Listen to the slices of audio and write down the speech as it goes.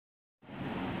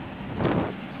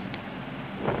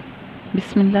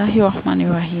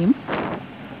Bismillahirrahmanirrahim.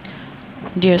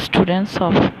 Dear students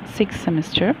of 6th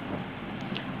semester,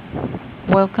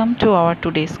 welcome to our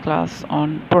today's class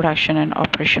on production and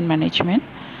operation management.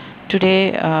 Today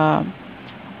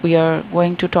we are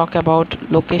going to talk about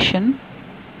location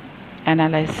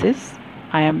analysis.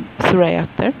 I am Suraya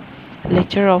Akhtar,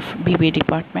 lecturer of BBA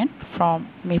department from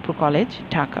Mirpur College,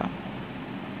 Dhaka.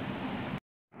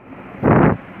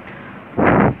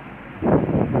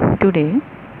 Today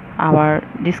our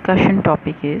discussion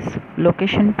topic is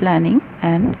location planning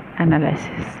and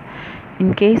analysis.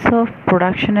 In case of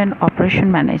production and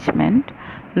operation management,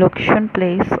 location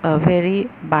plays a very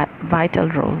vital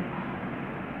role.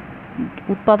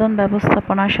 উৎপাদন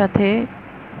ব্যবস্থাপনার সাথে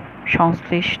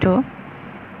সংশ্লিষ্ট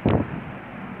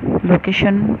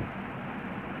location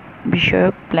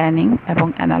বিষয়ক planning এবং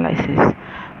analysis,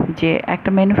 যে একটা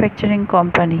manufacturing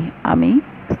company আমি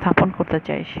স্থাপন করতে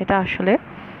চাই, সেটা আসলে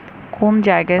কোন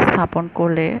জায়গায় স্থাপন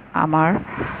করলে আমার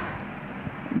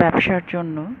ব্যবসার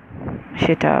জন্য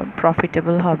সেটা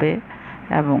প্রফিটেবল হবে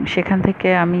এবং সেখান থেকে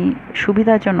আমি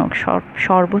সুবিধাজনক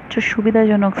সর্বোচ্চ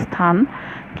সুবিধাজনক স্থান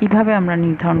কিভাবে আমরা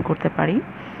নির্ধারণ করতে পারি,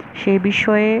 সেই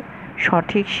বিষয়ে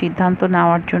সঠিক সিদ্ধান্ত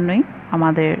নেওয়ার জন্যই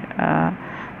আমাদের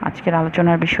আজকের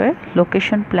আলোচনার বিষয়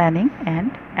location planning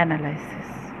and analysis.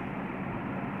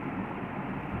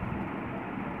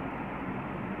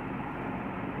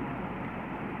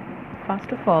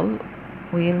 First of all,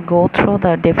 we'll go through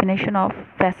the definition of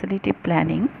facility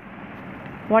planning.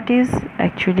 What is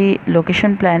actually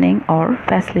location planning or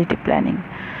facility planning?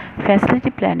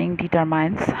 Facility planning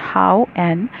determines how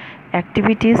an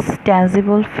activity's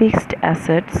tangible fixed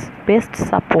assets best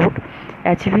support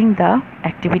achieving the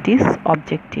activity's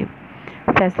objective.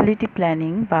 Facility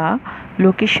planning বা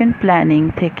location planning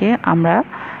থেকে আমরা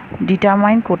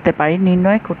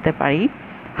নির্ণয় করতে পারি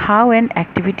how an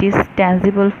activities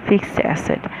tangible fixed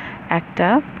asset, একটা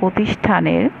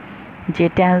প্রতিষ্ঠানের যে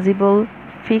tangible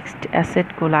fixed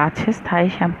অ্যাসেটগুলো আছে, স্থায়ী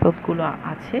সম্পদগুলো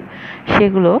আছে,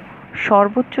 সেগুলো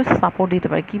সর্বোচ্চ সাপোর্ট দিতে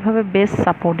পারে, কীভাবে বেস্ট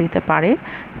সাপোর্ট দিতে পারে,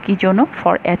 কী জন্য,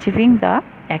 for achieving the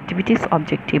activities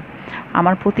objective,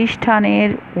 আমার প্রতিষ্ঠানের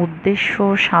উদ্দেশ্য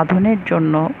সাধনের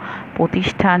জন্য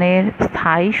প্রতিষ্ঠানের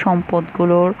স্থায়ী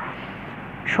সম্পদগুলোর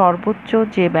সর্বোচ্চ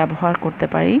যে ব্যবহার করতে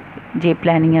পারি যে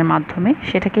প্ল্যানিংয়ের মাধ্যমে,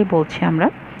 সেটাকেই বলছি আমরা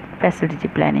facility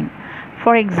planning.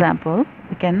 For example,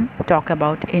 we can talk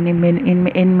about in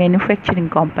manufacturing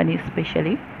company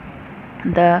especially,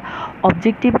 the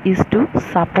objective is to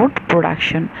support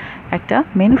production. একটা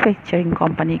ম্যানুফ্যাকচারিং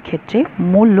কোম্পানির ক্ষেত্রে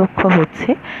মূল লক্ষ্য হচ্ছে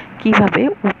কিভাবে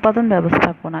উৎপাদন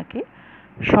ব্যবস্থাপনাকে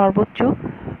সর্বোচ্চ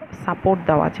সাপোর্ট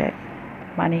দেওয়া যায়,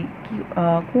 মানে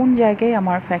কোন জায়গায়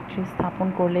আমার ফ্যাক্টরি স্থাপন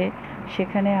করলে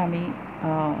সেখানে আমি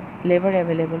লেবার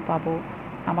অ্যাভেলেবল পাবো,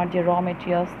 আমার যে র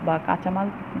মেটেরিয়ালস বা কাঁচামাল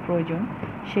প্রয়োজন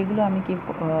সেগুলো আমি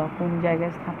কোন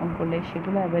জায়গায় স্থাপন করলে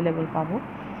সেগুলো অ্যাভেলেবল পাবো,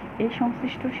 এই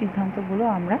সংশ্লিষ্ট সিদ্ধান্তগুলো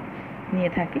আমরা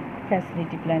নিয়ে থাকি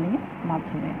ফ্যাসিলিটি প্ল্যানিংয়ের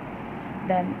মাধ্যমে।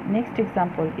 দেন next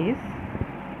example is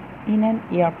in an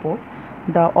airport,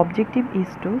 the objective is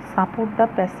to support the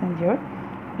passenger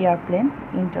airplane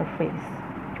interface.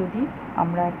 যদি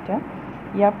আমরা একটা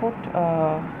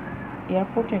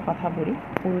এয়ারপোর্টের কথা বলি,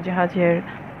 উড়োজাহাজের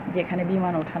যেখানে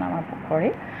বিমান ওঠানামা করে,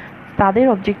 তাদের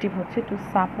অবজেক্টিভ হচ্ছে to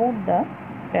support the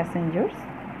passengers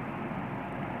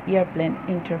airplane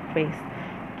interface.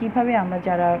 কিভাবে আমরা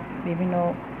যারা বিভিন্ন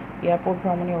এয়ারপোর্ট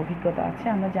ভ্রমণের অভিজ্ঞতা আছে,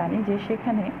 আমরা জানি যে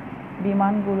সেখানে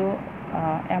বিমানগুলো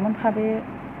এমনভাবে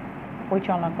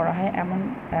পরিচালনা করা হয়,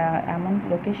 এমন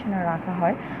লোকেশনে রাখা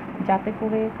হয় যাতে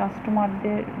করে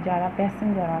কাস্টমারদের যারা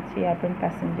প্যাসেঞ্জার আছে, এয়ারপ্লেন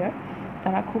প্যাসেঞ্জার,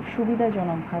 তারা খুব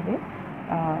সুবিধাজনকভাবে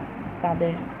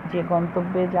তাদের যে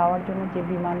গন্তব্যে যাওয়ার জন্য যে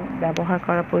বিমান ব্যবহার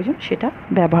করা প্রয়োজন সেটা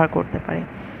ব্যবহার করতে পারে।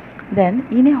 দেন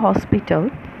in a hospital,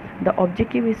 the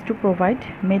objective is to provide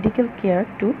medical care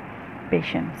two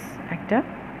patients. একটা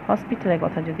হসপিটালের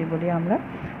কথা যদি বলি আমরা,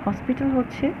 হসপিটাল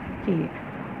হচ্ছে কি,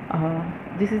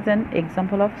 this is an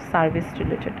example of service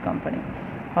related company.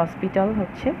 Hospital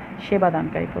হচ্ছে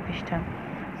সেবাদানকারী প্রতিষ্ঠান।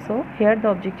 So here the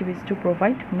objective is to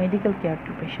provide medical care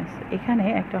two patients. এখানে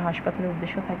একটা হাসপাতালের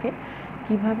উদ্দেশ্য থাকে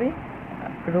কিভাবে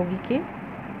রোগীকে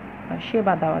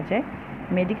সেবা দেওয়া যায়,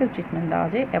 মেডিকেল ট্রিটমেন্ট দেওয়া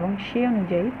যায়, এবং সে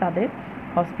অনুযায়ী তাদের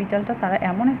হসপিটালটা তারা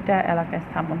এমন একটা এলাকায়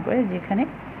স্থাপন করে যেখানে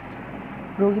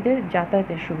রোগীদের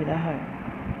যাতায়াতের সুবিধা হয়।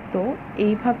 তো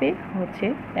এইভাবে হচ্ছে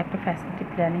একটা ফ্যাসিলিটি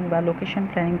প্ল্যানিং বা লোকেশন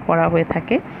প্ল্যানিং করা হয়ে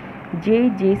থাকে।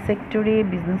 যে সেক্টরে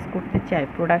বিজনেস করতে চায়,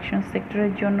 প্রোডাকশন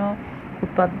সেক্টরের জন্য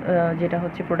যেটা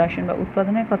হচ্ছে প্রোডাকশন বা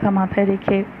উৎপাদনের কথা মাথায়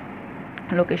রেখে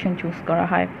লোকেশন চুজ করা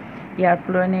হয়।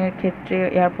 এয়ারপ্লেনের ক্ষেত্রে,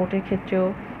 এয়ারপোর্টের ক্ষেত্রেও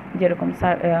যেরকম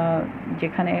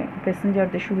যেখানে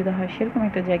প্যাসেঞ্জারদের সুবিধা হয় সেরকম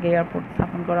একটা জায়গায় এয়ারপোর্ট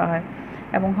স্থাপন করা হয়,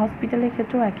 এবং হসপিটালের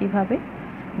ক্ষেত্রেও একইভাবে,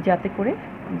 যাতে করে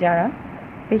যারা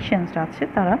পেশেন্টসরা আছে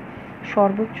তারা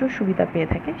সর্বোচ্চ সুবিধা পেয়ে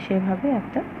থাকে সেভাবে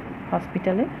একটা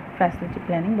হসপিটালে ফ্যাসিলিটি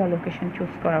প্ল্যানিং বা লোকেশন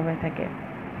চুজ করা হয়ে থাকে।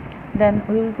 Then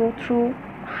we will go through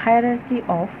hierarchy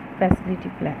of facility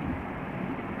planning.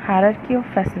 Hierarchy of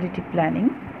facility planning,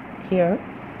 here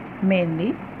mainly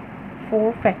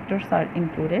 4 factors are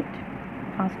included.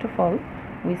 First of all,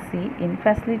 we see in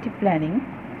facility planning,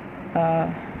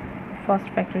 first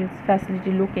factor is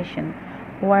facility location,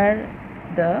 where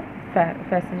the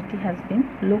facility has been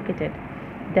located.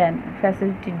 Then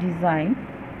facility design,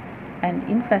 and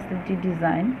in facility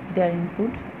design there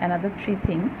include another 3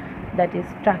 things, that is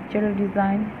structural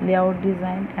design, layout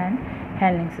design, and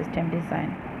handling system design.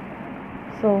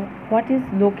 So what is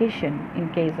location in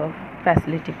case of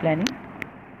facility planning?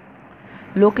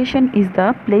 Location is the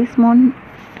placement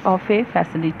of a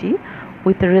facility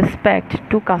with respect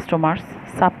to customers,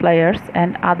 suppliers, and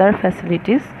other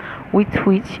facilities with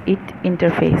which it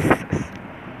interfaces.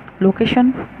 Location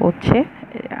হচ্ছে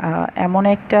এমন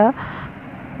একটা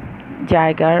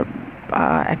জায়গার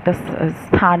একটা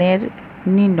স্থানের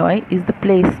নির্ণয়, is the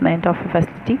placement of a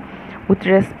facility with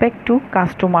respect to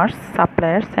customers,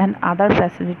 suppliers, and other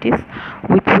facilities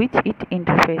with which it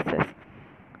interfaces.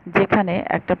 যেখানে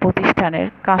একটা প্রতিষ্ঠানের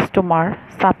কাস্টমার,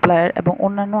 সাপ্লায়ার এবং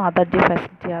অন্যান্য আদার যে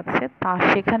ফ্যাসিলিটি আছে তা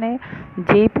সেখানে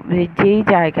যেই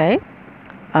জায়গায়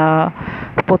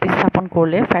প্রতিস্থাপন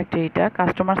করলে ফ্যাক্টরিটা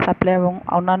কাস্টমার, সাপ্লাই এবং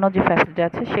অন্যান্য যে ফ্যাসিলিটি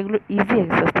আছে সেগুলো ইজি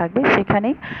অ্যাক্সেস থাকবে,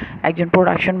 সেখানেই একজন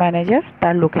প্রোডাকশন ম্যানেজার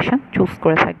তার লোকেশন চুজ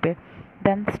করে থাকবে।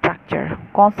 দেন structure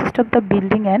consist of the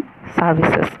building and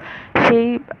services, সেই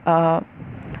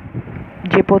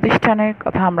যে প্রতিষ্ঠানের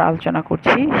কথা আমরা আলোচনা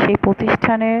করছি সেই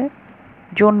প্রতিষ্ঠানের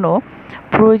জন্য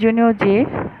প্রয়োজনীয় যে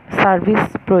সার্ভিস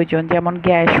প্রয়োজন, যেমন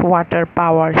gas, water,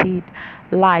 power, hit,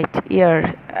 light, air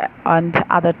and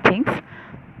other things,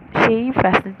 সেই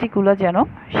ফ্যাসিলিটিগুলো যেন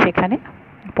সেখানে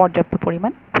পর্যাপ্ত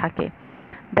পরিমাণ থাকে।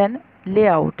 দেন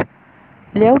layout,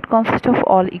 layout consist of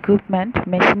all equipment,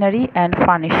 machinery and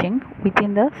furnishing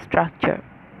within the structure.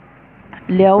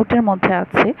 লেআউটের মধ্যে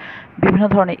আছে বিভিন্ন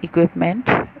ধরনের ইকুইপমেন্ট,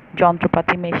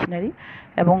 যন্ত্রপাতি, মেশিনারি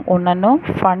এবং অন্যান্য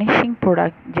ফার্নিশিং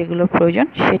প্রোডাক্ট যেগুলো প্রয়োজন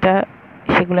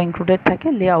সেগুলো ইনক্লুডেড থাকে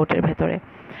লেআউটের ভেতরে।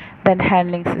 দেন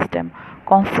handling system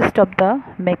consist of the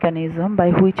mechanism by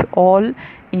which all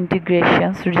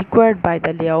integrations required by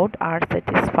the layout are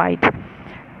satisfied.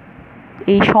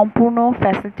 এই সম্পূর্ণ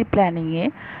ফ্যাসিলিটি প্ল্যানিংয়ে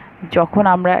যখন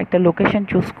আমরা একটা লোকেশন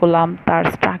চুজ করলাম, তার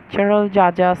স্ট্রাকচারাল যা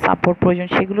যা সাপোর্ট প্রয়োজন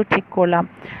সেগুলো ঠিক করলাম,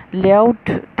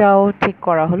 লেআউটটাও ঠিক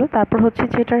করা হলো, তারপর হচ্ছে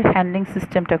যে এটার হ্যান্ডলিং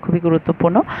সিস্টেমটা খুবই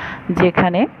গুরুত্বপূর্ণ,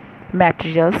 যেখানে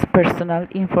ম্যাটেরিয়ালস, পার্সোনাল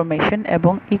ইনফরমেশন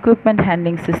এবং ইকুইপমেন্ট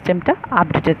হ্যান্ডলিং সিস্টেমটা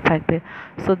আপডেটেড থাকবে।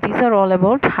 So this R all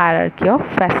about hierarchy of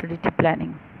facility planning.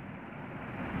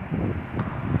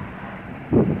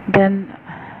 Then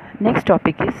next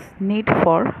topic is need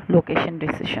for location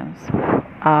decisions.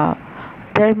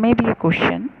 There may be a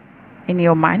question in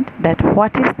your mind that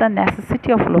what is the necessity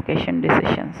of location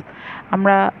decisions.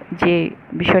 আমরা যে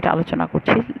বিষয়টা আলোচনা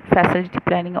করছি facility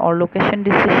planning or location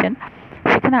decision,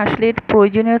 সেখানে আসলে এর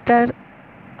প্রয়োজনীয়তার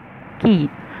কি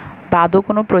বা আদৌ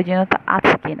কোনো প্রয়োজনীয়তা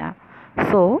আছে কি না।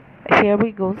 So here we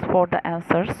goes for the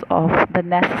answers of the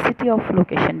necessity of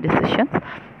location decisions.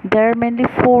 There are mainly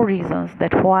 4 reasons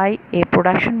that why a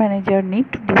production manager need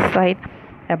to decide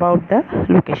about the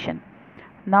location.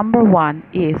 Number 1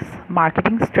 is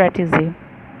marketing strategy.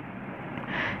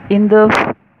 In the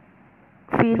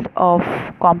field of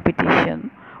competition,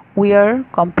 we are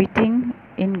competing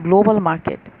in global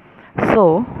market. So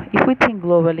if we think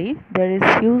globally, there is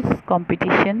huge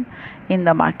competition in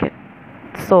the market.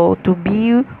 So to be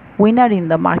winner in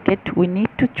the market, we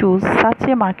need to choose such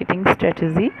a marketing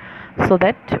strategy so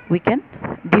that we can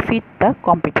defeat the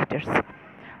competitors.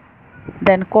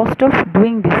 Then cost of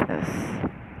doing business,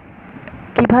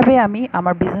 কিভাবে আমি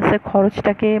আমার বিজনেসের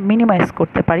খরচটাকে minimise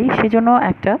করতে পারি সেজন্য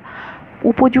একটা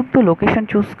উপযুক্ত location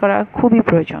choose করা খুবই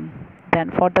প্রয়োজন। দেন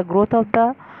for the growth of the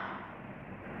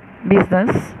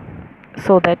business,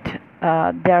 so that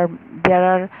there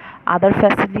are other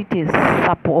facilities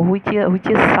which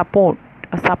is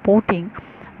supporting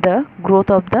the growth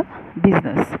of the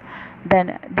business. Then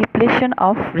depletion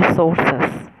of resources,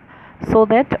 so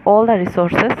that all the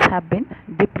resources have been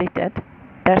depleted.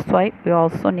 That's why we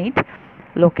also need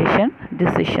location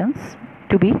decisions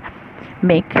to be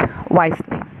make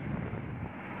wisely.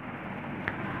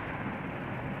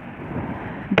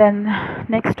 Then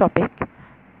next topic,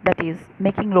 that is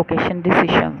making location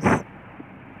decisions.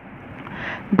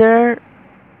 There are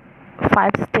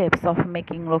 5 steps of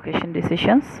making location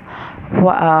decisions.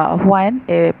 when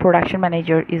a production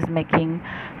manager is making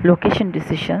location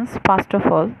decisions, first of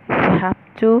all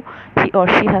he or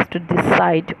she has to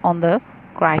decide on the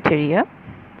criteria,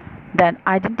 then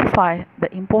identify the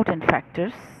important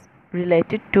factors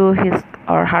related to his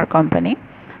or her company,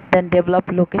 then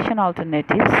develop location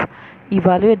alternatives,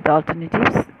 evaluate the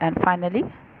alternatives, and finally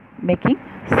making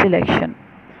selection.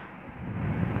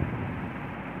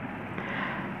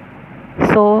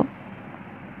 So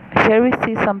here we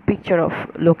see some picture of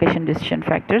location decision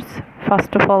factors.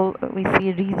 First of all, we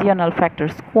see regional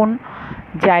factors. কোন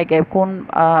জায়গায় কোন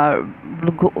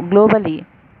globally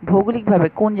ভৌগোলিকভাবে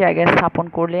কোন জায়গায় স্থাপন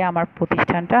করলে আমার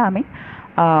প্রতিষ্ঠানটা আমি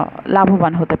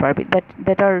লাভবান হতে পারবে,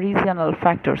 দ্যাট আর রিজিয়নাল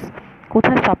ফ্যাক্টরস।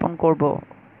 কোথায় স্থাপন করব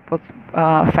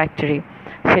ফ্যাক্টরি,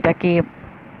 সেটা কি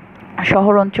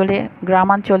শহর অঞ্চলে,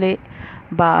 গ্রামাঞ্চলে,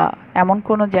 বা এমন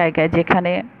কোনো জায়গায়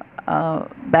যেখানে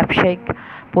ব্যবসায়িক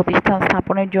প্রতিষ্ঠান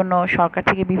স্থাপনের জন্য সরকার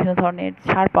থেকে বিভিন্ন ধরনের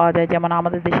ছাড় পাওয়া যায়, যেমন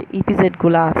আমাদের দেশে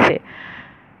ইপিজেডগুলো আছে।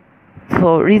 So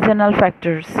regional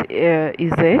factors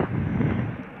is a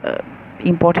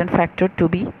important factor to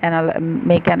be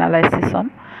make analysis on.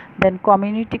 Then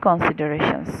community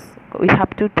considerations, we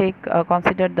have to take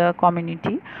consider the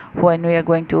community when we are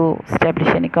going to establish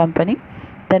any company.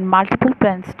 Then multiple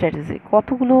plan strategy,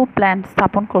 কতগুলো plan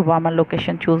স্থাপন করব আমার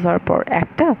location choose হওয়ার পর,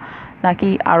 একটা নাকি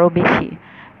আরও বেশি,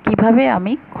 কিভাবে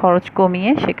আমি খরচ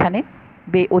কমিয়ে সেখানে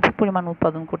অধিক পরিমাণ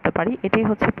উৎপাদন করতে পারি, এটাই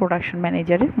হচ্ছে প্রোডাকশন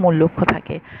ম্যানেজারের মূল লক্ষ্য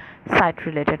থাকে। সাইট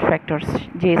রিলেটেড ফ্যাক্টরস,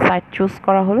 যে সাইট চুজ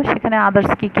করা হলো সেখানে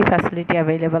আদার্স কী কী ফ্যাসিলিটি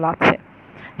অ্যাভেলেবল আছে,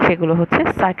 সেগুলো হচ্ছে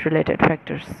site related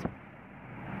factors.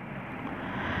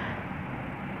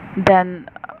 Then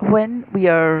when we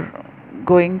are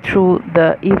going through the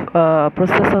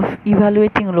process of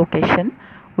evaluating location,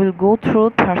 we'll go through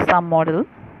some model.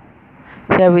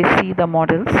 Here we see the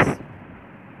models.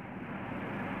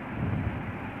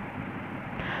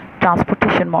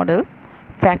 Transportation model,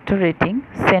 factor rating,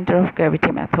 center of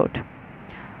gravity method.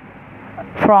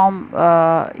 From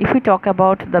if we talk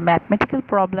about the mathematical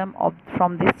problem from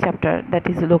this chapter, that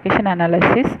is location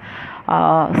analysis,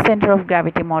 center of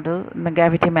gravity model,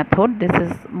 gravity method, this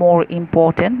is more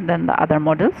important than the other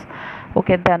models.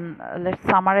 Okay, then let's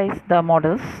summarize the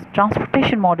models.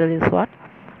 Transportation model is what?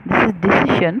 This is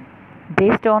decision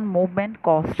based on movement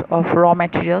cost of raw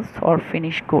materials or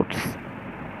finished goods.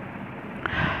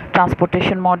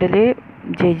 Transportation মডেলে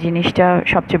যে জিনিসটা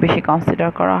সবচেয়ে বেশি consider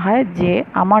করা হয়, যে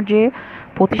আমার যে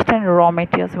প্রতিষ্ঠানের র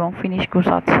মেটেরিয়ালস এবং ফিনিশ গুডস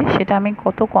আছে সেটা আমি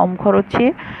কত কম খরচে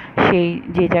সেই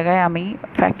যে জায়গায় আমি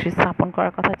ফ্যাক্টরি স্থাপন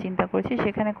করার কথা চিন্তা করেছি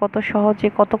সেখানে কত সহজে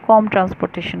কত কম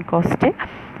ট্রান্সপোর্টেশন কস্টে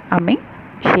আমি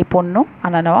সেই পণ্য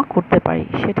আনা নেওয়া করতে পারি,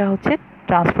 সেটা হচ্ছে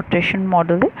ট্রান্সপোর্টেশন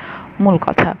মডেলের মূল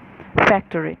কথা।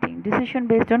 Factor rating, decision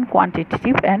based on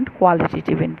quantitative and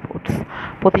qualitative inputs,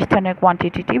 প্রতিষ্ঠানের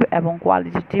কোয়ান্টিটেটিভ এবং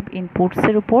কোয়ালিটেটিভ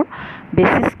ইনপুটসের উপর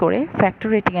বেসিস করে ফ্যাক্টর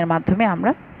রেটিংয়ের মাধ্যমে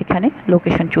আমরা এখানে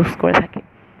লোকেশন চুজ করে থাকি।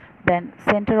 দেন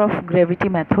centre of gravity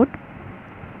method,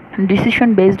 decision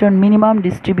based on minimum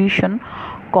distribution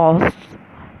costs,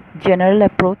 general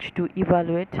approach to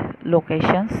evaluate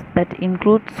locations that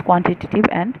includes quantitative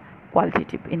and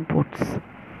qualitative inputs.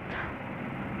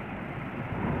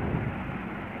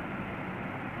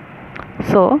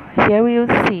 So here we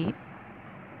will see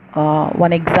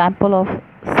one example of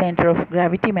center of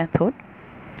gravity method.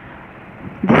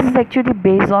 This is actually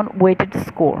based on weighted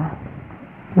score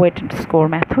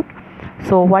method.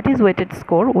 So what is weighted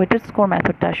score? Weighted score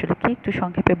method টা আসলে কি একটু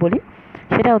সংক্ষেপে বলি।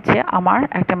 সেটা হচ্ছে আমার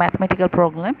একটা ম্যাথমেটিক্যাল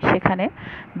প্রবলেম, সেখানে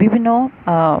বিভিন্ন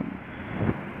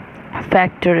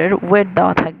ফ্যাক্টরের ওয়েট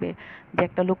দেওয়া থাকবে, যে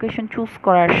একটা লোকেশন চুজ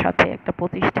করার সাথে একটা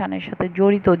প্রতিষ্ঠানের সাথে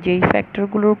জড়িত যেই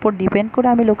ফ্যাক্টরগুলোর উপর ডিপেন্ড করে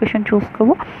আমি লোকেশন চুজ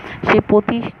করব, সেই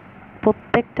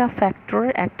প্রত্যেকটা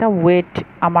ফ্যাক্টরের একটা ওয়েট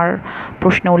আমার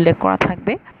প্রশ্নে উল্লেখ করা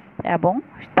থাকবে এবং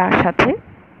তার সাথে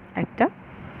একটা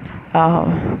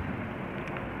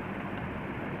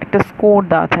স্কোর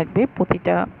দেওয়া থাকবে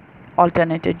প্রতিটা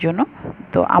অল্টারনেটের জন্য।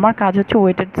 তো আমার কাজ হচ্ছে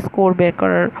ওয়েটেড স্কোর বের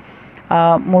করার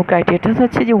মূল ক্রাইটেরিয়াটা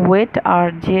হচ্ছে যে ওয়েট আর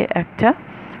যে একটা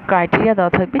ক্রাইটেরিয়া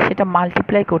দেওয়া থাকবে সেটা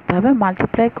মাল্টিপ্লাই করতে হবে,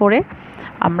 মাল্টিপ্লাই করে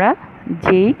আমরা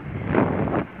যেই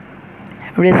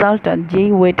রেজাল্টটা, যেই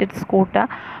ওয়েটেড স্কোরটা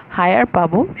হায়ার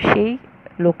পাবো সেই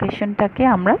লোকেশনটাকে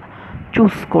আমরা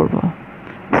চুজ করব।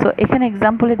 সো এখানে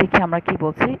এক্সাম্পলে দেখি আমরা কি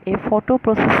বলছি। এ photo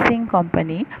processing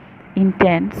company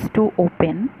intends to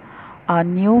open a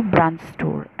new branch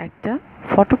store, একটা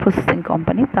ফটো প্রসেসিং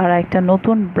কোম্পানি তারা একটা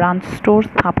নতুন ব্রাঞ্চ স্টোর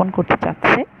স্থাপন করতে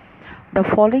চাচ্ছে। The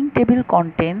following table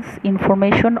contains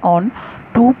information on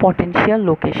two potential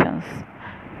locations.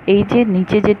 এই যে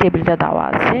নিচে যে টেবিলটা দেওয়া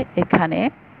আছে এখানে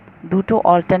দুটো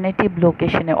অল্টারনেটিভ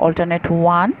লোকেশনে, অল্টারনেট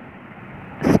 1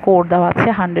 স্কোর দেওয়া আছে,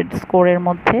 100 স্কোরের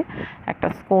মধ্যে একটা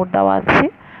স্কোর দেওয়া আছে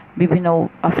বিভিন্ন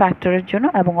ফ্যাক্টরের জন্য,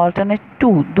 এবং অল্টারনেট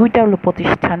 2 দুইটা হলো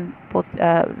প্রতিষ্ঠান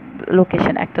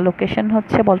লোকেশন, একটা লোকেশন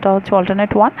হচ্ছে বলটা হচ্ছে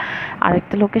অল্টারনেট 1,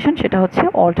 আরেকটা লোকেশন সেটা হচ্ছে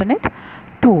অল্টারনেট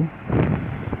 2।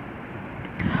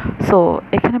 সো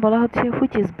এখানে বলা হচ্ছে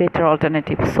which is better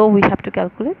alternative, so we have to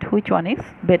calculate which one is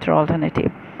better alternative.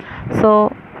 So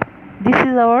this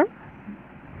is our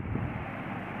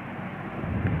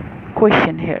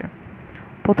question hair.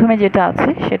 প্রথমে যেটা আছে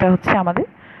সেটা হচ্ছে আমাদের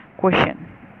question.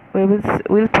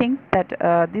 Will think that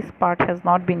this part has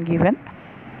not been given.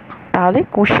 তাহলে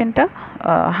কোয়েশ্চেনটা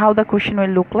how the question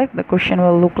will look like, the question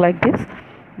will look like this,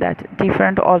 that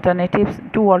different alternatives,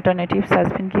 2 alternatives has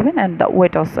been given and the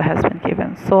weight also has been given.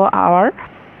 So our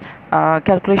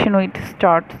calculation weight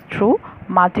starts through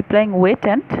multiplying weight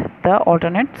and the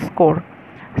alternate score.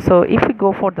 So if we go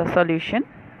for the solution,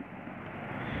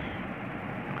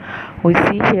 we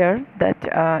see here that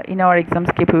in our exam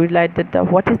script we write that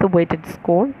what is the weighted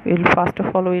score. We will first of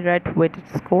all we write weighted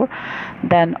score,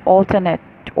 then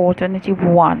alternative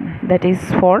 1, that is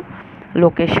for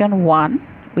location 1.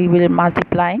 We will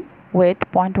multiplying weight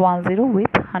 0.10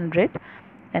 with 100,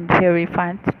 and here we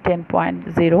find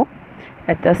 10.0.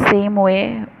 At the same way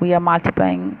we are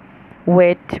multiplying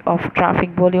weight of traffic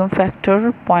volume factor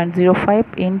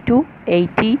 0.05 into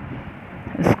 80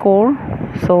 score,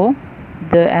 so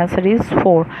the answer is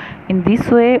 4. In this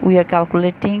way we are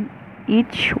calculating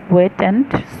each weight and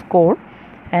score,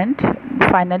 and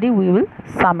finally we will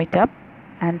sum it up,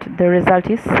 and the result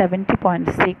is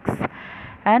 70.6.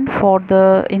 And for the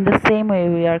in the same way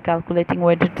we are calculating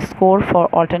weighted score for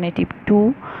alternative 2,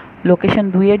 location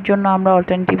 2 এর জন্য আমরা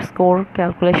alternative score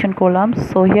calculation করলাম,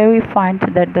 so here we find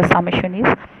that the summation is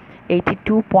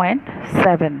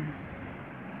 82.7.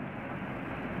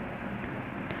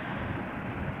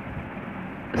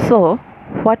 So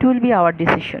what will be our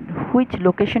decision, which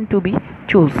location to be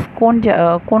choose,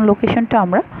 কোন লোকেশনটা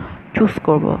আমরা choose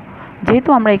করব। যেহেতু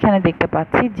আমরা এখানে দেখতে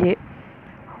পাচ্ছি যে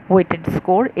ওয়েটেড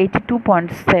স্কোর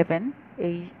 82.7,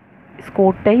 এই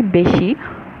স্কোরটাই বেশি,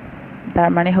 তার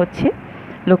মানে হচ্ছে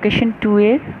লোকেশন 2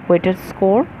 এর ওয়েটেড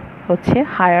স্কোর হচ্ছে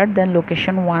higher than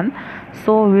location 1,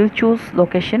 so we will choose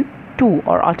location 2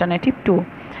 or alternative 2,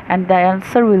 and the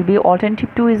answer will be alternative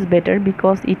 2 is better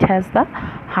because it has the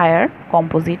higher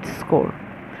composite score.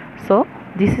 So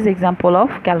this is example of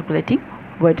calculating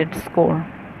weighted score.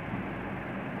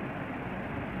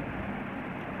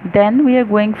 Then we are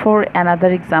going for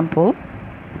another example.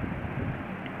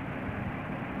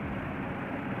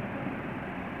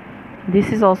 This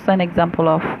is also an example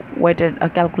of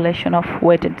calculation of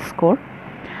weighted score.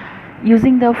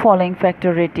 Using the following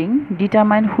factor rating,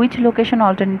 determine which location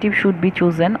alternative should be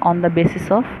chosen on the basis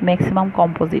of maximum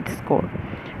composite score.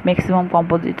 Maximum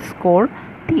composite score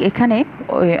এখানে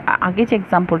আগে যে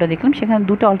এক্সাম্পলটা দেখলাম সেখানে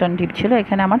দুটো alternative ছিল,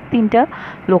 এখানে আমার 3টা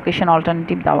লোকেশন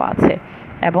অল্টারনেটিভ দেওয়া আছে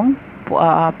এবং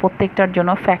প্রত্যেকটার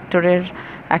জন্য ফ্যাক্টরের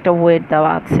একটা ওয়েট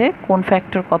দেওয়া আছে, কোন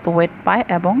ফ্যাক্টর কত ওয়েট পায়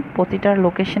এবং প্রতিটার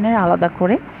লোকেশনের আলাদা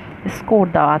করে স্কোর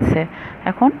দেওয়া আছে।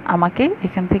 এখন আমাকে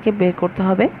এখান থেকে বের করতে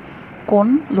হবে কোন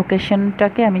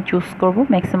লোকেশনটাকে আমি চুজ করব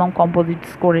ম্যাক্সিমাম কম্পোজিট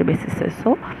স্কোরের বেসিসে। সো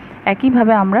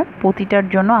একইভাবে আমরা প্রতিটার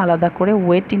জন্য আলাদা করে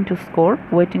ওয়েট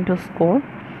ইন্টু স্কোর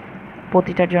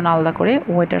প্রতিটার জন্য আলাদা করে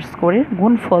ওয়েট আর স্কোরের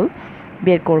গুণফল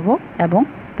বের করব এবং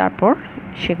তারপর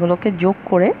সেগুলোকে যোগ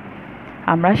করে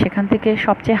আমরা সেখান থেকে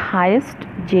সবচেয়ে হাইয়েস্ট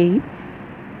যেই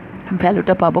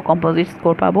ভ্যালুটা পাবো, কম্পোজিট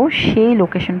স্কোর পাবো, সেই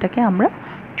লোকেশনটাকে আমরা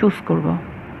চুজ করব।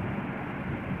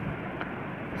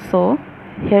 So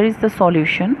here is the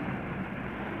solution.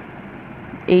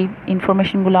 এই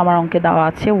ইনফরমেশনগুলো আমার অঙ্কে দেওয়া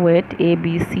আছে, ওয়েট এ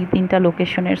বি সি 3টা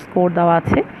লোকেশনের স্কোর দেওয়া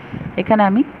আছে। এখানে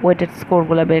আমি ওয়েটেড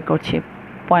স্কোরগুলো বের করছি,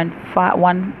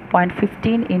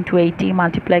 1.15 ইন্টু 80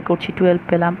 মাল্টিপ্লাই করছি 12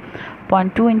 পেলাম,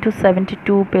 0.2 ইন্টু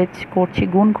 72 পেজ করছি,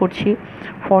 গুণ করছি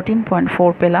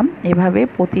 14.4 পেলাম। এভাবে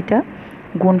প্রতিটা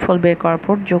গুণফল বের করার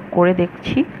পর যোগ করে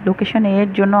দেখছি লোকেশন এ এর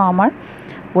জন্য আমার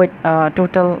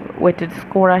total weighted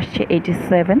score আসছে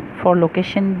 87, for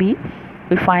location B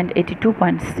we find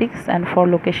 82.6, and for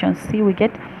location C we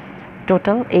get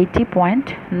total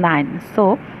 80.9. So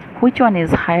which one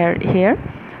is higher here?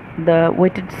 The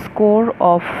weighted score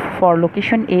for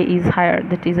location A is higher,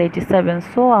 that is 87,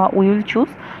 so we will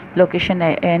choose location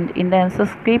A, and in the answer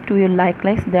script we will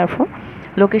likewise, therefore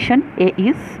location A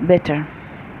is better.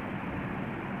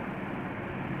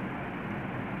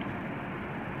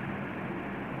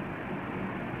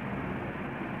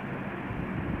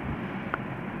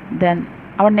 Then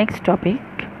our next topic,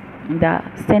 the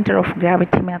center of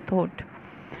gravity method.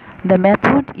 The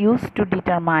method used to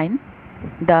determine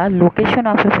the location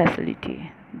of a facility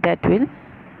that will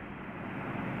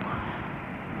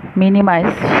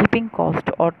minimize shipping cost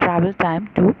or travel time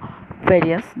to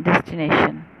various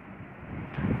destination.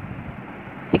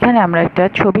 এখানে আমরা একটা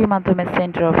ছবির মাধ্যমে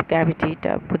centre of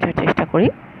গ্র্যাভিটিটা বোঝার চেষ্টা করি।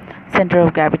 Centre of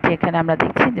gravity এখানে আমরা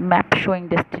দেখছি যে ম্যাপ শোয়িং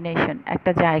ডেস্টিনেশন,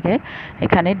 একটা জায়গায়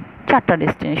এখানে 4টা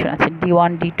ডেস্টিনেশন আছে,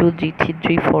 D1 D2 D3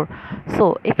 D4। So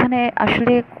এখানে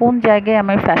আসলে কোন জায়গায়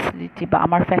আমার ফ্যাসিলিটি বা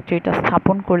আমার ফ্যাক্টরিটা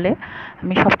স্থাপন করলে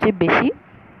আমি সবচেয়ে বেশি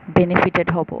বেনিফিটেড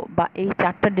হব বা এই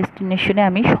 4টা ডেস্টিনেশনে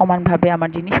আমি সমানভাবে আমার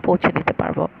জিনিস পৌঁছে দিতে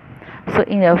পারবো। সো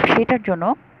সেটার জন্য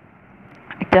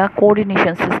একটা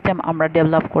কোঅর্ডিনেশন সিস্টেম আমরা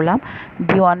ডেভেলপ করলাম।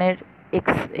 D1-এর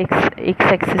এক্স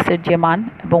অ্যাক্সিসের যে মান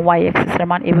এবং ওয়াই অ্যাক্সিসের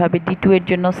মান, এভাবে D2 এর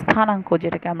জন্য স্থানাঙ্ক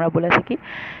যেটাকে আমরা বলে থাকি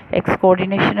এক্স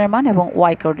কোঅর্ডিনেশনের মান এবং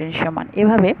ওয়াই কোঅর্ডিনেশনের মান,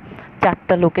 এভাবে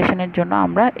 4টা লোকেশনের জন্য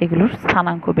আমরা এগুলোর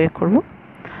স্থানাঙ্ক বের করব।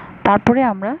 তারপরে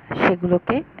আমরা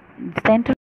সেগুলোকে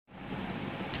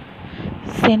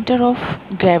সেন্টার অফ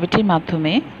গ্র্যাভিটির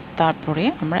মাধ্যমে তারপরে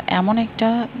আমরা এমন একটা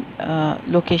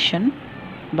লোকেশন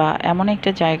বা এমন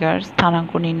একটা জায়গার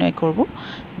স্থানাঙ্ক নির্ণয় করব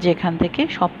যেখান থেকে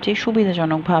সবচেয়ে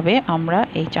সুবিধাজনকভাবে আমরা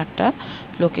এই 4টা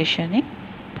লোকেশনে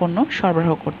পণ্য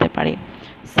সরবরাহ করতে পারি।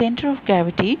 Centre of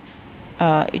gravity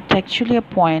it's actually a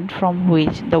point from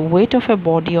which the weight of a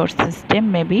body or system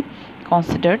may be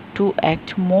considered to act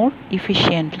more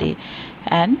efficiently,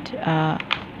 and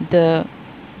the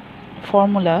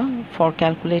formula for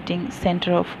calculating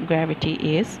center of gravity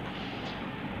is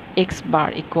x bar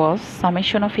equals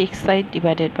summation of xi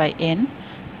divided by n,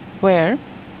 where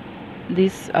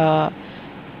this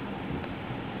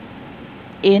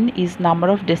n is number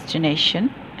of destination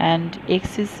and x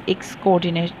is x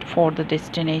coordinate for the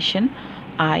destination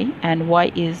I, and y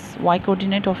is y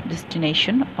coordinate of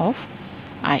destination of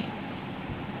I.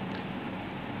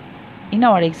 In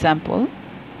our example,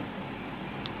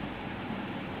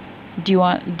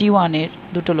 D1 এর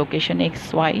দুটো location x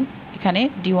Y, এখানে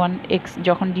D1 x,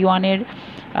 যখন D1 এর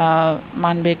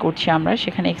মান বের করছি আমরা,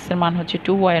 সেখানে x এর মান হচ্ছে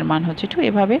 2, y এর মান হচ্ছে 2,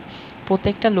 এভাবে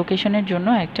প্রত্যেকটা লোকেশনের জন্য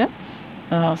একটা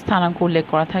স্থানাঙ্ক উল্লেখ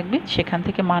করা থাকবে। সেখান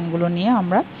থেকে মানগুলো নিয়ে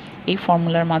আমরা এই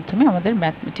ফর্মুলার মাধ্যমে আমাদের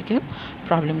ম্যাথমেটিক্যাল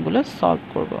প্রবলেমগুলো সলভ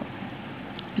করব।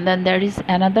 Then there is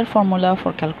another formula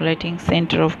for calculating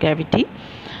center of gravity.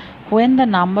 When the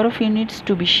number of units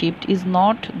to be shipped is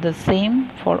not the same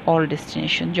for all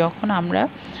destination, যখন আমরা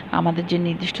আমাদের যে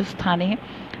নির্দিষ্ট স্থানে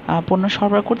পণ্য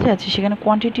সরবরাহ করতে যাচ্ছি সেখানে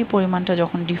কোয়ান্টিটির পরিমাণটা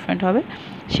যখন ডিফারেন্ট হবে,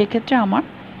 সেক্ষেত্রে আমার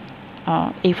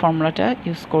এই ফর্মুলাটা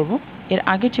ইউজ করব। এর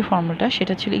আগের যে ফর্মুলাটা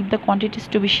সেটা ছিল if the quantities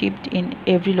two B শিপড in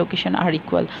every location R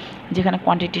equal, যেখানে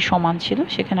কোয়ান্টিটি সমান ছিল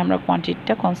সেখানে আমরা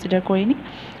কোয়ান্টিটিটা কনসিডার করিনি,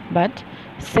 বাট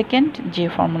সেকেন্ড যে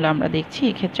ফর্মুলা আমরা দেখছি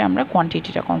এক্ষেত্রে আমরা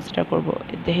কোয়ান্টিটিটা কনসিডার করব।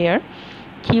 Hair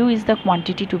Q is the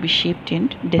quantity to be shipped in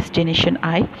destination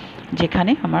I,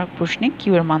 যেখানে আমার প্রশ্নে Q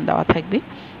এর মান দেওয়া থাকবে,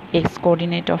 x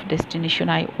coordinate of destination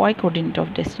I, y coordinate of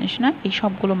destination I, এই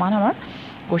সবগুলো মান আমার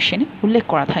কোশ্চেনে উল্লেখ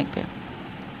করা থাকবে।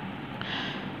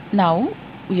 Now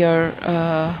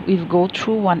we'll go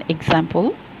through one example,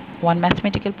 one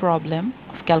mathematical problem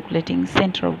of calculating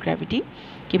center of gravity.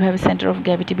 কিভাবে center of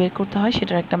gravity বের করতে হয়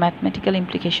সেটার একটা ম্যাথমেটিক্যাল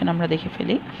ইমপ্লিকেশন আমরা দেখে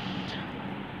ফেলি।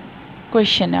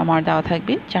 কোয়েশ্চেনে আমার দেওয়া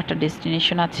থাকবে 4টা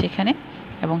ডেস্টিনেশন আছে এখানে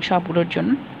এবং সবগুলোর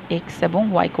জন্য এক্স এবং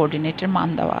ওয়াই কোঅর্ডিনেটের মান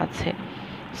দেওয়া আছে।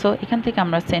 সো এখান থেকে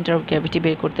আমরা সেন্টার অফ গ্র্যাভিটি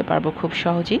বের করতে পারবো খুব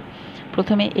সহজেই।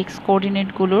 প্রথমে এক্স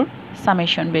কোঅর্ডিনেটগুলোর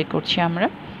সামেশন বের করছি আমরা,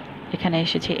 এখানে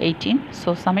এসেছে 18, so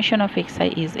summation of x I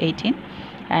is 18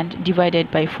 and divided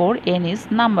by 4, N is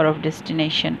number of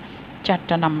destination,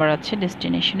 4টা নাম্বার আছে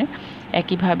ডেস্টিনেশনে।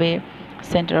 একইভাবে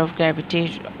সেন্টার অফ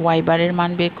গ্র্যাভিটির ওয়াই বারের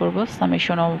মান বের করব,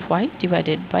 summation of Y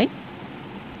divided by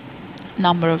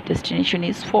number of destination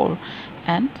is 4,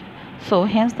 and so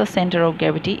hence the center of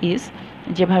gravity is,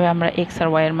 যেভাবে আমরা x আর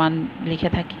y এর মান লিখে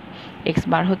থাকি, x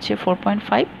বার হচ্ছে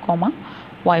 4.5,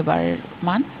 y বারের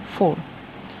মান 4.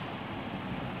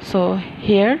 So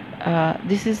here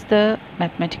this is the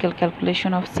mathematical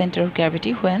calculation of center of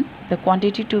gravity when the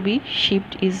quantity to be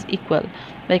shipped is equal.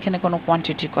 এখানে কোনো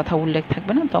কোয়ান্টিটির কথা উল্লেখ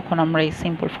থাকবে না, তখন আমরা এই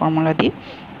সিম্পল ফর্মুলা দিয়ে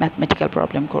ম্যাথমেটিক্যাল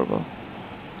প্রবলেম করব।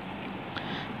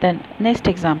 Then next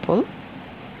example,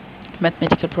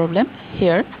 mathematical problem.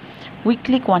 Here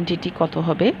weekly quantity কত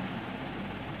হবে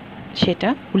সেটা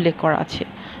উল্লেখ করা আছে,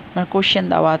 আমার কোশ্চেন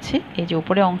দেওয়া আছে, এই যে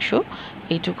উপরে অংশ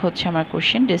এইটুক হচ্ছে আমার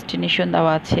কোশ্চেন, ডেস্টিনেশন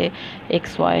দেওয়া আছে,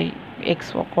 এক্স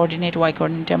কোঅর্ডিনেট ওয়াই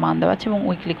কোঅর্ডিনেটের মান দেওয়া আছে এবং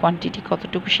উইকলি কোয়ান্টিটি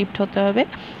কতটুকু শিফট হতে হবে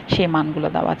সেই মানগুলো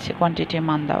দেওয়া আছে, কোয়ান্টিটির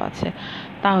মান দেওয়া আছে।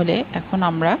 তাহলে এখন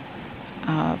আমরা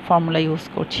ফর্মুলা ইউজ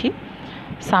করছি,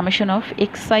 summation of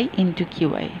x I into Q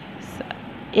I.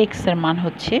 X এর মান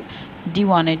হচ্ছে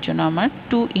D1 এর জন্য আমার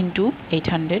 2 ইন্টু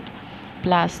 800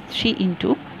 প্লাস 3 ইন্টু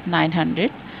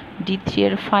 900, D3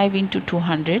 এর 5 ইন্টু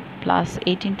 200 প্লাস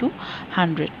 8 ইন্টু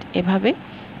 100, এভাবে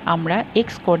আমরা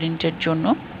এক্স কোঅর্ডিনেটের জন্য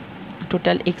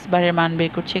টোটাল এক্স বারের মান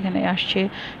বের করছি। এখানে আসছে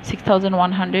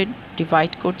 6100,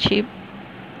 ডিভাইড করছি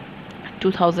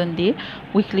 2000 দিয়ে,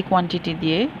 উইকলি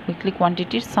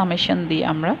কোয়ান্টিটির সামেশন দিয়ে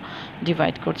আমরা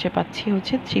ডিভাইড করছে, পাচ্ছি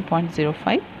হচ্ছে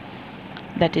 3.05,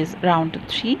 দ্যাট ইজ রাউন্ড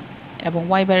 3। এবং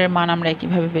ওয়াই বারের মান আমরা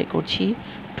একইভাবে বের করছি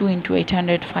 2 into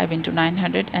 800, 5 into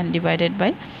 900 and divided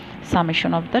by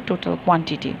summation of the total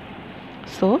quantity.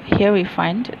 So here we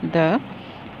find the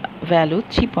value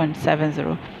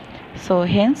 3.70. So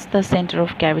hence the center of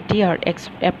gravity are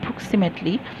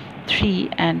approximately 3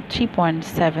 and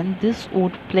 3.7. This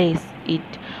would place it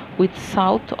with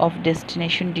south of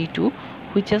destination D2,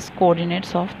 which has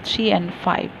coordinates of 3 and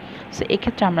 5. So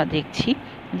এক্ষেত্রে আমরা দেখছি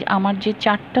যে আমার যে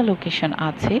চারটা location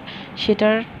আছে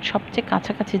সেটার সবচেয়ে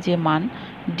কাছাকাছি যে মান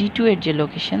D2 এর যে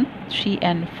লোকেশন 3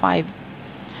 and 5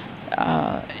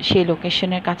 সেই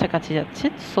লোকেশনের কাছাকাছি যাচ্ছে।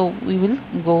 So we will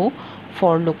go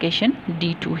for location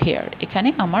D2 hair. এখানে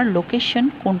আমার লোকেশন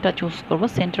কোনটা চুজ করব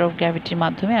সেন্টার অফ গ্র্যাভিটির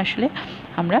মাধ্যমে আসলে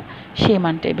আমরা সেই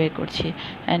মানটাই বের করছি।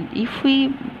 And if we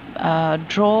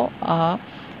draw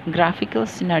graphical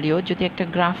scenario, যদি একটা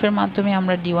গ্রাফের মাধ্যমে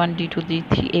আমরা D1, D2,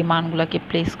 D3 এই মানগুলোকে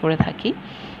প্লেস করে থাকি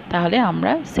তাহলে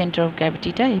আমরা সেন্টার অফ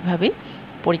গ্র্যাভিটিটা এইভাবে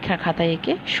পরীক্ষার খাতায়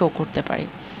এঁকে শো করতে পারি।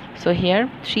 So here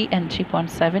 3 and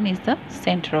 3.7 is the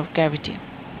center of gravity.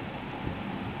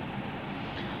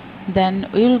 Then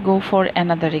we will go for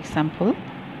another example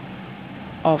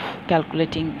of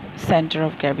calculating center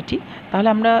of gravity. তাহলে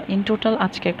আমরা ইন টোটাল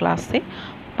আজকের ক্লাসে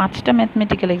 5টা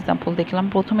ম্যাথমেটিক্যাল এক্সাম্পল দেখলাম।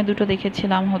 প্রথমে দুটো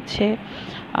দেখেছিলাম হচ্ছে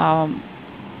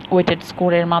ওয়েটেড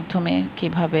স্কোরের মাধ্যমে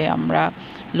কিভাবে আমরা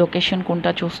লোকেশন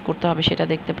কোনটা চুজ করতে হবে সেটা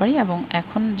দেখতে পারি, এবং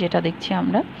এখন যেটা দেখছি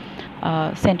আমরা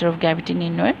সেন্টার অফ গ্র্যাভিটি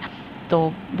নির্ণয়ের। তো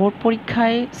বোর্ড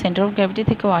পরীক্ষায় সেন্টার অফ গ্র্যাভিটি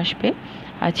থেকেও আসবে,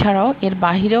 এছাড়াও এর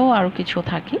বাহিরেও আরও কিছু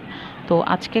থাকে। তো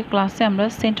আজকের ক্লাসে আমরা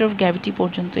সেন্টার অফ গ্র্যাভিটি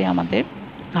পর্যন্তই আমাদের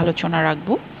আলোচনা রাখব।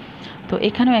 তো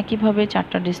এখানেও একইভাবে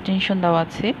চারটা ডেস্টিনেশন দেওয়া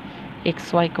আছে, এক্স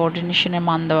ওয়াই কোঅর্ডিনেশনের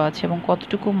মান দেওয়া আছে এবং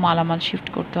কতটুকু মালামাল শিফট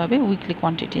করতে হবে উইকলি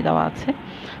কোয়ান্টিটি দেওয়া আছে।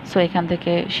 সো এখান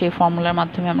থেকে সেই ফর্মুলার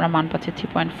মাধ্যমে আমরা মান পাচ্ছি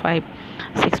 3.5,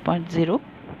 6.0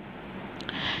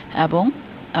 এবং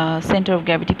সেন্টার অফ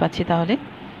গ্র্যাভিটি পাচ্ছি তাহলে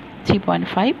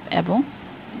 3.5 এবং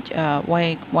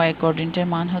ওয়াই কোঅর্ডিনেটের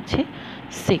মান হচ্ছে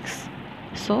 6।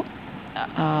 সো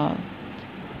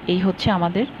এই হচ্ছে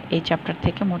আমাদের এই চ্যাপ্টার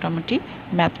থেকে মোটামুটি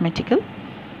ম্যাথমেটিক্যাল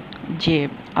যে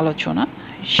আলোচনা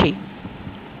সেই।